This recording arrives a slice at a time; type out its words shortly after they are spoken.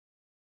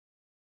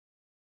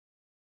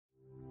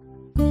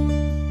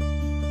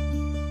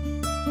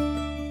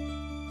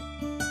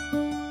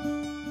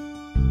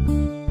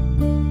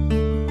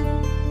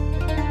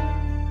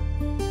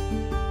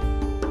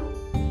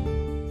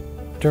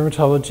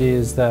Dermatology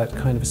is that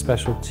kind of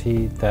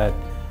specialty that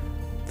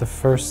the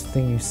first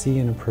thing you see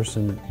in a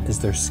person is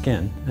their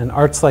skin. And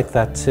art's like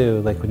that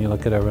too, like when you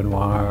look at a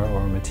Renoir or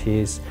a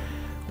Matisse,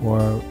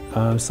 or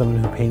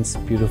someone who paints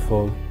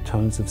beautiful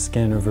tones of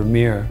skin, or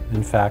Vermeer.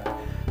 In fact,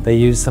 they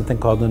use something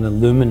called an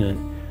illuminant.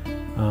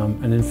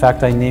 And in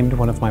fact, I named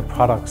one of my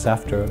products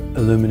after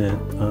illuminant,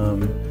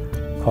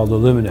 called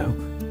Illumino,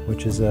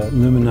 which is a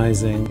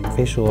luminizing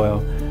facial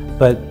oil.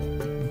 But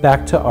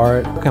back to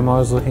art, I'm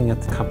always looking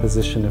at the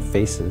composition of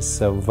faces,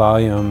 so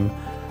volume,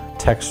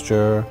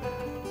 texture.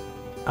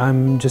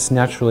 I'm just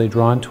naturally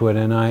drawn to it,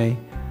 and I,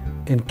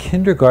 in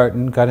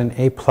kindergarten, got an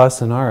A+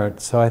 in art,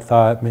 so I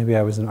thought maybe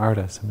I was an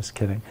artist. I'm just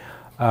kidding.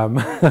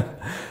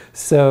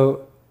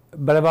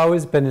 But I've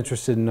always been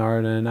interested in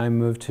art, and I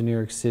moved to New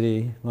York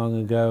City long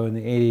ago in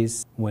the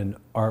 80s when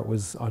art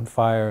was on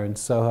fire in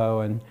Soho,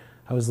 and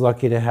I was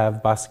lucky to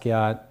have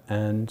Basquiat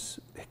and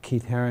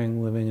Keith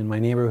Haring living in my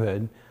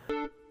neighborhood.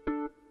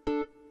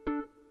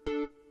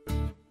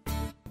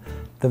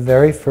 The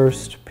very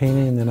first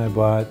painting that I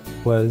bought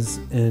was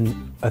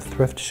in a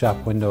thrift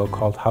shop window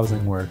called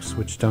Housing Works,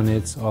 which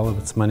donates all of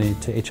its money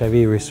to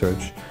HIV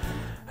research.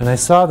 And I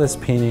saw this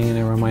painting and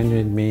it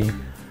reminded me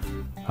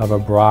of a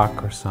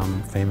Braque or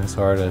some famous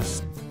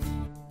artist.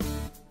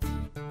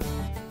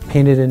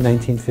 Painted in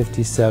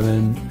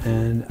 1957,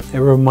 and it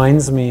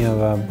reminds me of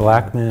a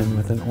black man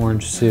with an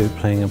orange suit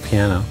playing a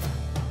piano.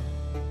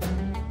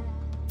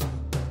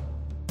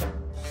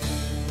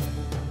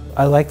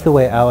 I like the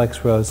way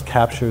Alex Rose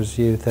captures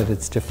youth at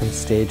its different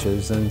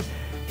stages, and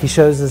he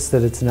shows us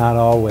that it's not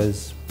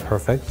always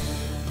perfect.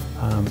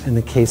 In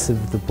the case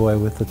of the boy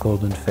with the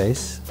golden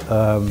face,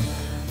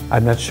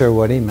 I'm not sure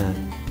what he meant.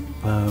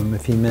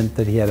 If he meant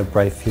that he had a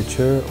bright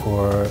future,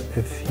 or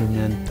if he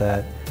meant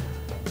that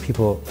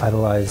people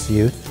idolize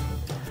youth.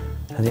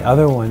 And the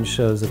other one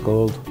shows a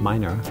gold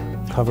miner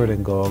covered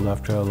in gold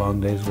after a long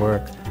day's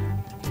work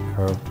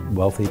for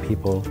wealthy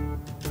people,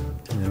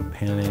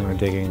 panning or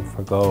digging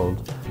for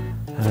gold.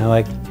 And I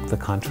like the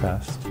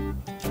contrast.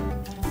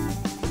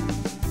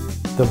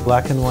 The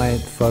black and white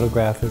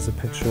photograph is a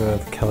picture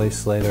of Kelly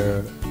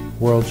Slater,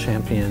 world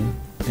champion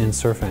in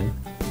surfing.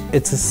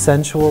 It's a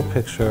sensual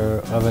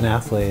picture of an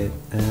athlete,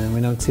 and we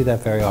don't see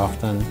that very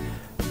often.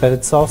 But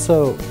it's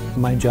also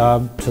my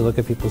job to look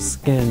at people's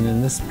skin,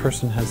 and this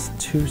person has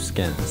two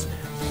skins.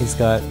 He's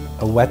got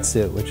a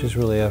wetsuit, which is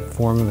really a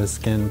form of his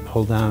skin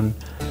pulled down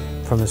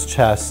from his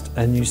chest,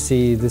 and you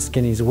see the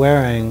skin he's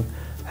wearing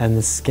and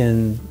the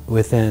skin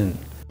within.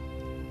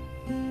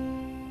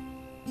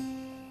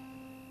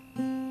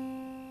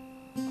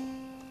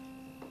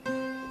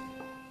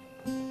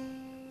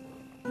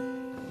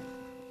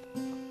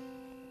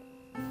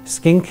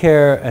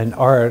 Skincare and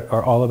art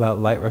are all about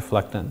light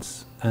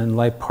reflectants and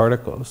light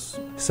particles.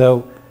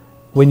 So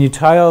when you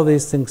tie all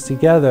these things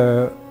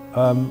together,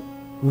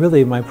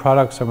 really my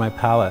products are my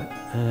palette,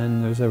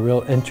 and there's a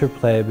real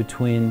interplay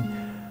between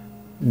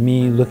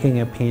me looking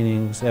at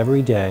paintings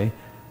every day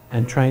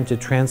and trying to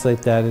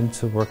translate that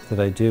into work that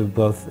I do,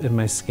 both in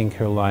my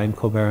skincare line,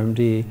 Colbert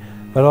M.D,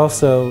 but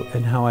also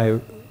in how I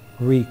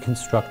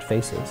reconstruct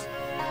faces.